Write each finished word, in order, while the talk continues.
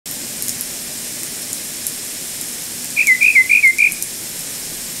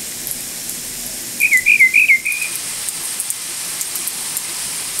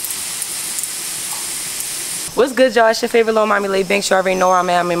What's good, y'all? It's your favorite little mommy, Lay Bankz. You already know where I'm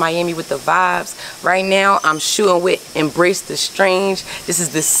at. I'm in Miami with the vibes. Right now, I'm shooting with EmbraceTheStrange. This is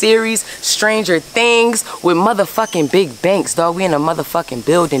the series Stranger Things with motherfucking Big Bankz, dog. We in a motherfucking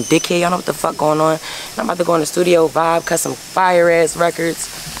building, dickhead. Y'all know what the fuck going on. And I'm about to go in the studio, vibe, cut some fire-ass records.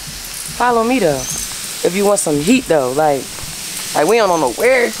 Follow me, though. If you want some heat, though. Like we don't know no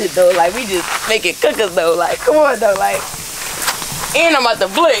weird shit, though. Like, we just making cookers, though. Like, come on, though. Like, and I'm about to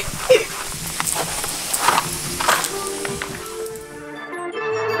blink.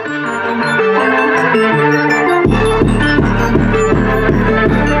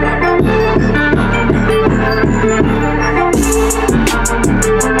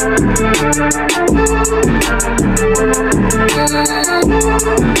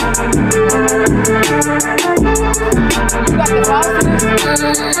 You got the box for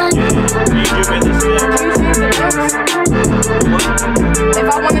this? If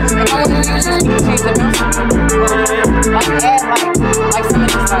I wanted to use this, you can change the mouse. Like add like some of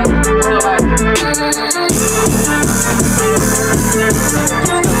this like let's keep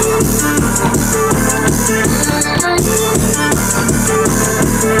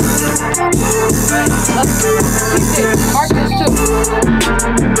this. Mark this too.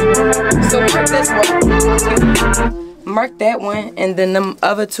 So mark this one. Mark that one, and then them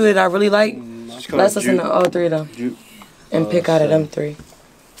other two that I really like. Let's listen to all three of them and pick out of them three.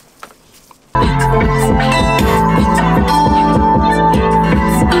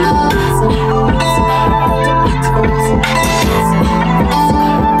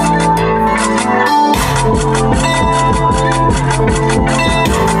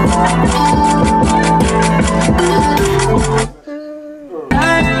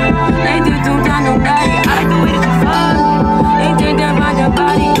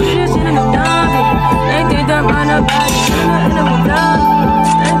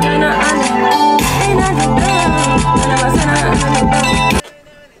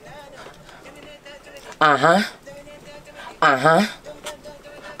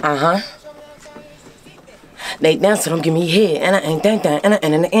 They dance, so don't give me head, and I ain't that,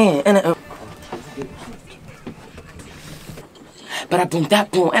 and in the end, and but I boom that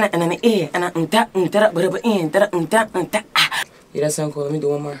boom, and in the air, and I that but it end, that. Yeah, that sound cool. Let me do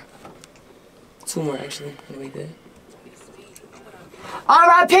one more. Two more actually. That'll be good.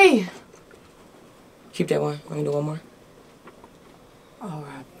 R.I.P. Keep that one. Let me do one more.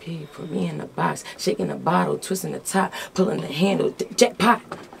 R.I.P. Put me in the box, shaking the bottle, twisting the top, pulling the handle, jackpot.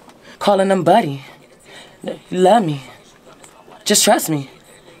 Calling them buddy. You love me. Just trust me.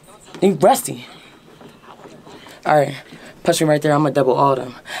 You rusty. Alright, push me right there. I'm gonna double all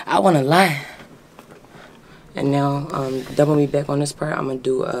them. I wanna lie. And now, double me back on this part. I'm gonna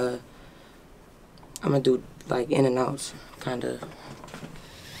do like in and outs, kinda.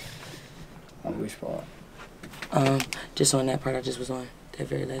 On which part? Just on that part I just was on. That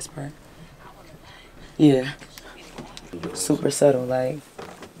very last part. Yeah. Super subtle, like.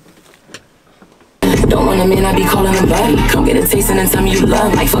 Don't want a man, I be calling him buddy. Come get a taste and then tell me you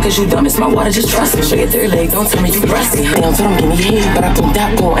love me. Like, fuck is you dumb, it's my water, just trust me. Show your third leg, don't tell me you rusty. Damn, so don't give me head, but I put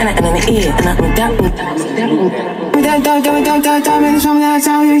that boom, and in the ear, and I put that boom.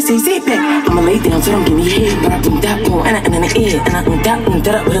 I'ma lay down, so don't give me head, but I put that boom, and in the ear, and I put that boom,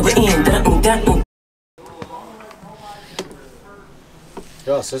 that boom.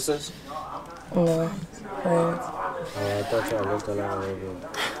 Y'all sisters? No, friends. Oh, I thought y'all looked alike already.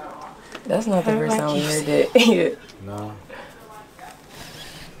 That's not the first time we heard that. Yeah. No.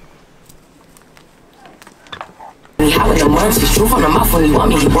 How with the munchies, truth on the mouth when he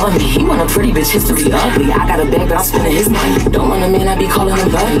want me, he want me. He want a pretty bitch, history ugly. I got a bag, but I'm spending his money. Don't want a man, I be calling him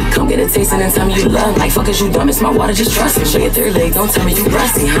buddy. Come get a taste and then tell me you love me. Like, fuck is you dumb, it's my water, just trust me. Show your third leg, don't tell me you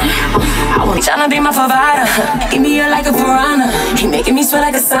rusty, huh? I want tryna be my provider. Eat me up like a piranha. He making me sweat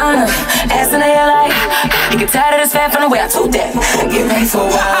like a sauna. Ass in the air like, he get tired of this fat from the way I told that. Get ready for a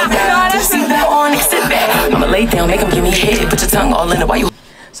while, down. Seat belt on, sit back. I'ma lay down, make him give me head. Put your tongue all in it while you.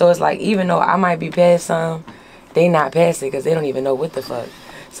 So it's like, even though I might be past some, they not past it because they don't even know what the fuck.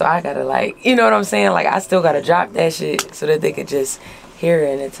 So I gotta like, you know what I'm saying? Like, I still gotta drop that shit so that they could just hear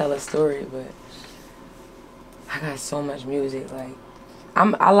it and tell a story. But I got so much music. Like,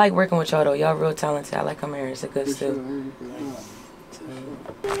 I like working with y'all though. Y'all real talented. I like coming here. It's a good still.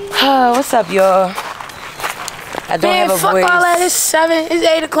 What's up, y'all? I don't have a fuck voice. All that. It's 7. It's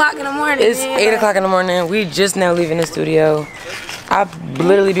 8 o'clock in the morning. It's 8 o'clock in the morning. We just now leaving the studio. I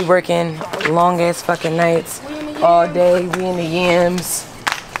literally be working long ass fucking nights all day. We in the yams.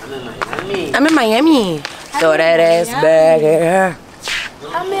 I'm in Miami. Throw that ass back here.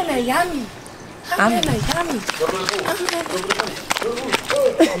 I'm in Miami. I'm in Miami.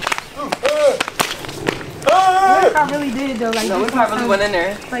 What if I really did though? Like, No, what if I really went in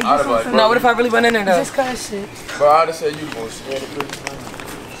there? Like, I'd have like, No, what if I really went in there though? just cause shit. bro, I'd have said you the most scared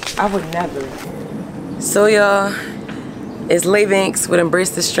of I would never. So y'all, it's Lay Bankz with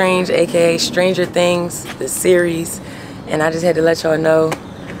EmbraceTheStrange, aka Stranger Things, the series. And I just had to let y'all know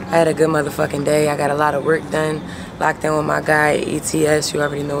I had a good motherfucking day. I got a lot of work done. Locked in with my guy, ETS. You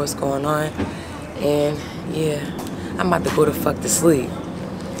already know what's going on. And yeah, I'm about to go the fuck to sleep.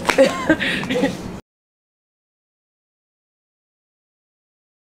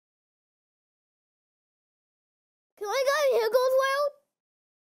 Can I go? Here goes